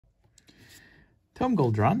Tom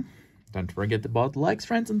Gold Run. Don't forget about likes,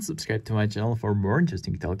 friends, and subscribe to my channel for more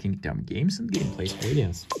interesting Talking Tom games and gameplay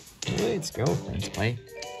videos. Let's go, friends, play.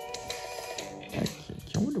 Okay,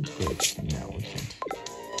 can we upgrade? No, we can't.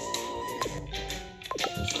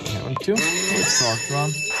 Yes, we haven't to. Let's start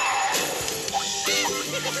run.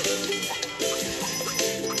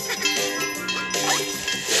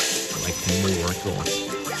 Like more goals.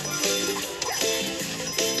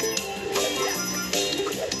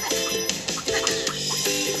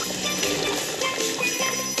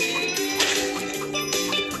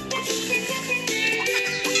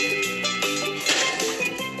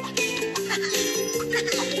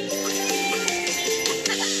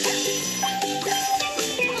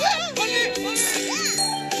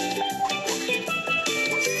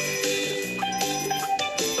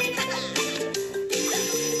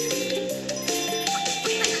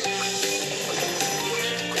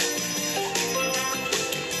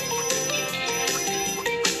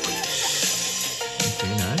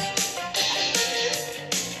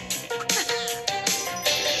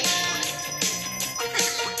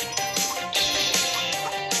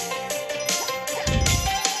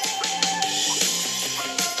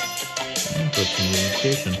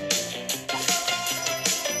 Communication.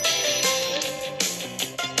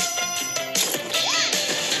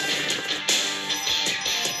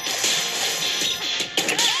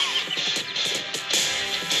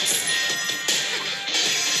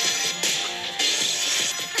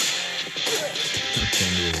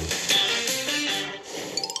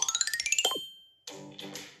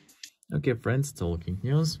 Okay, friends, Talking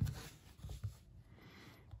News.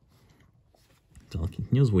 Talking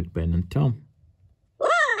News with Ben and Tom.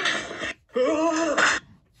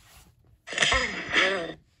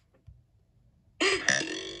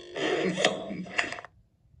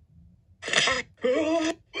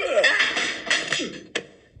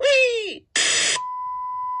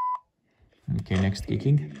 Okay, next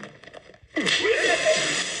kicking.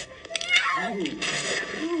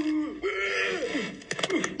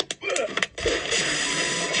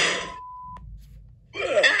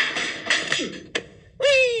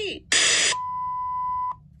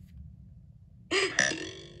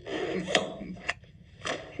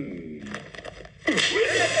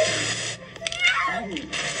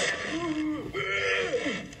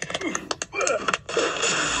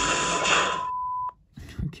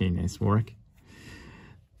 Okay, nice work.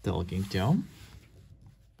 Talking Tom.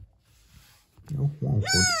 Oh, wow.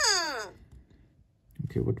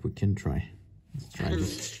 Okay, what we can try? Let's try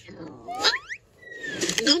this.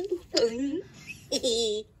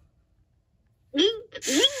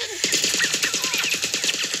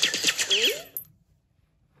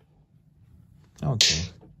 Okay.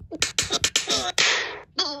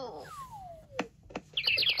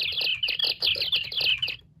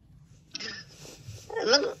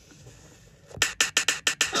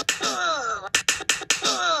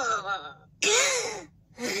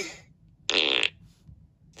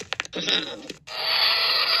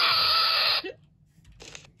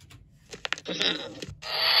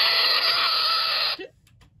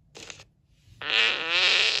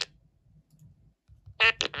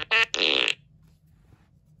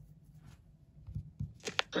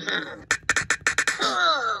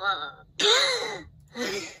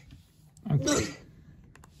 Okay.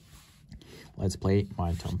 Let's play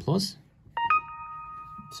My Tom Plus.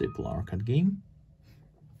 Simple arcade game.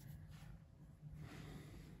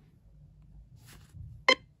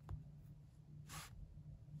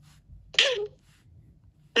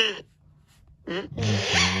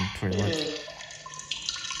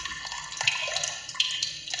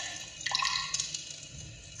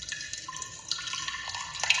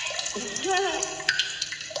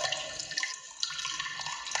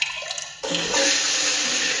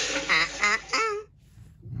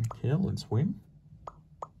 Okay, let's win.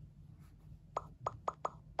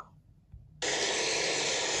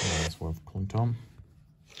 That's worth calling Tom.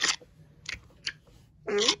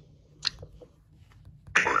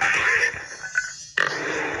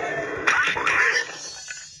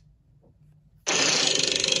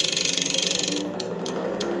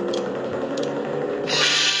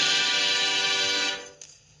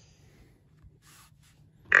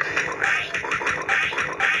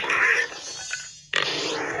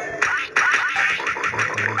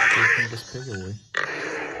 This pig away.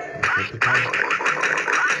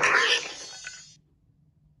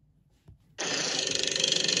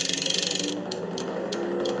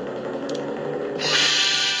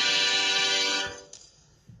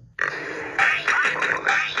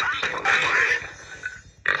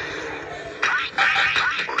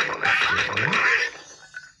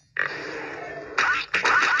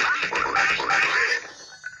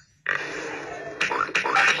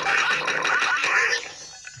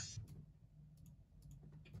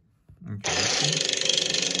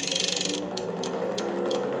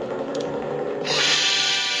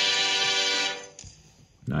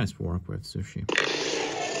 Nice work with sushi.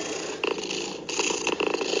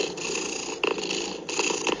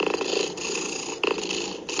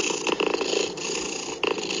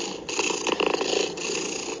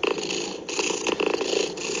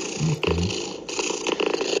 Okay.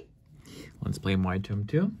 Let's play My Tomb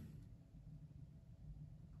 2.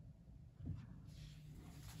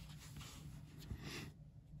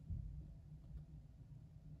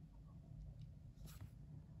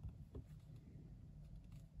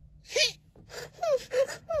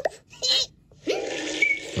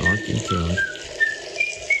 Talking to.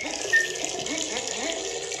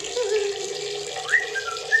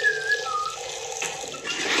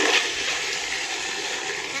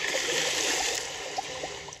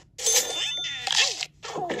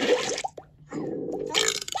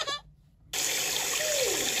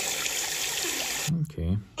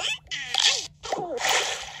 Okay.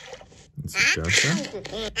 It's a Joshua.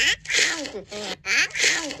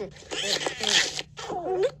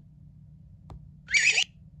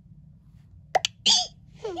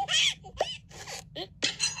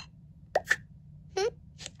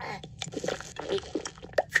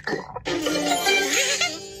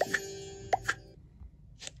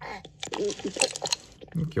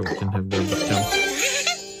 Okay, we can have the jump.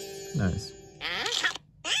 Nice.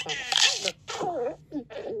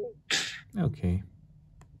 Okay.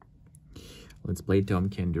 Let's play Tom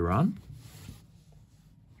Candy Run.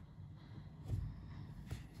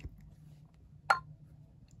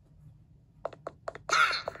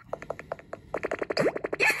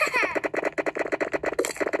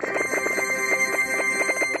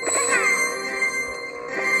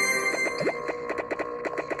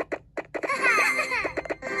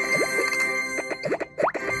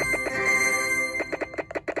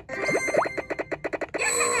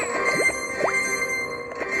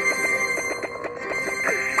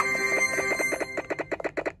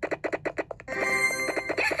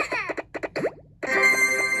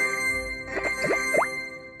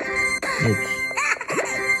 Oops.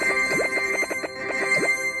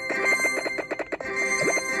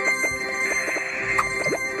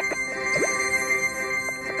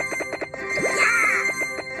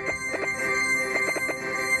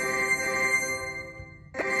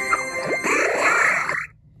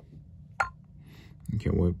 Okay,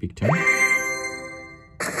 what big time?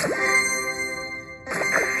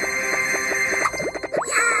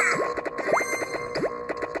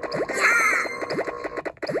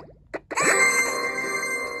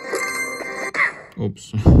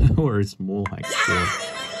 Oops, or a small hike score.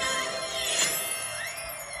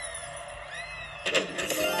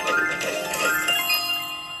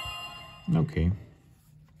 Okay.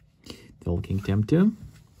 Talking Tom 2.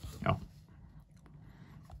 Oh.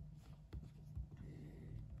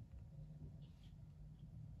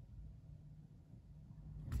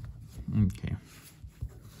 Okay.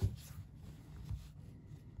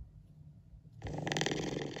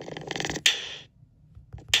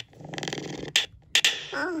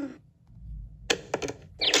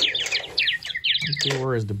 Okay,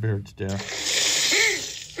 where is the bird still?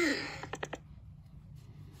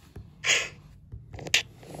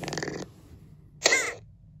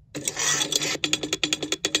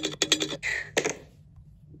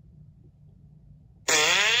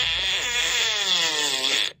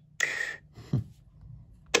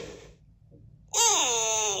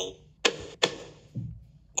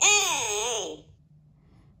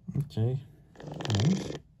 Okay.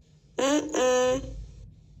 Nice.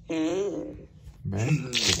 Bad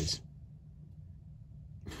kitties.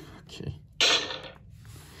 Okay.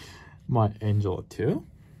 My Angel 2.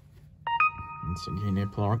 It's again a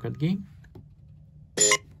player card game.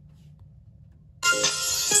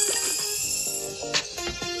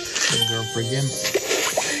 Go for again.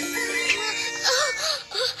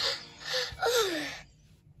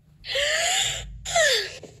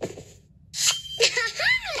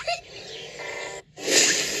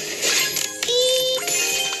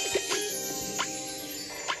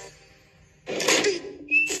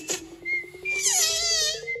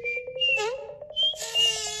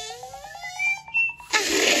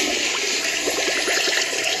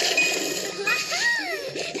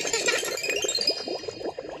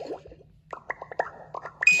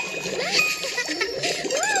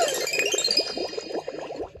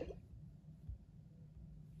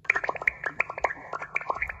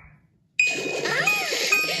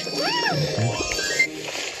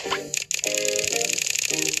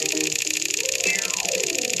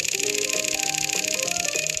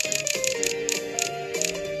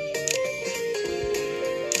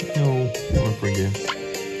 No, I'll forgive.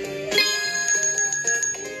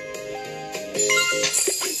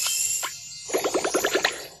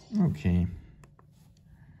 Okay.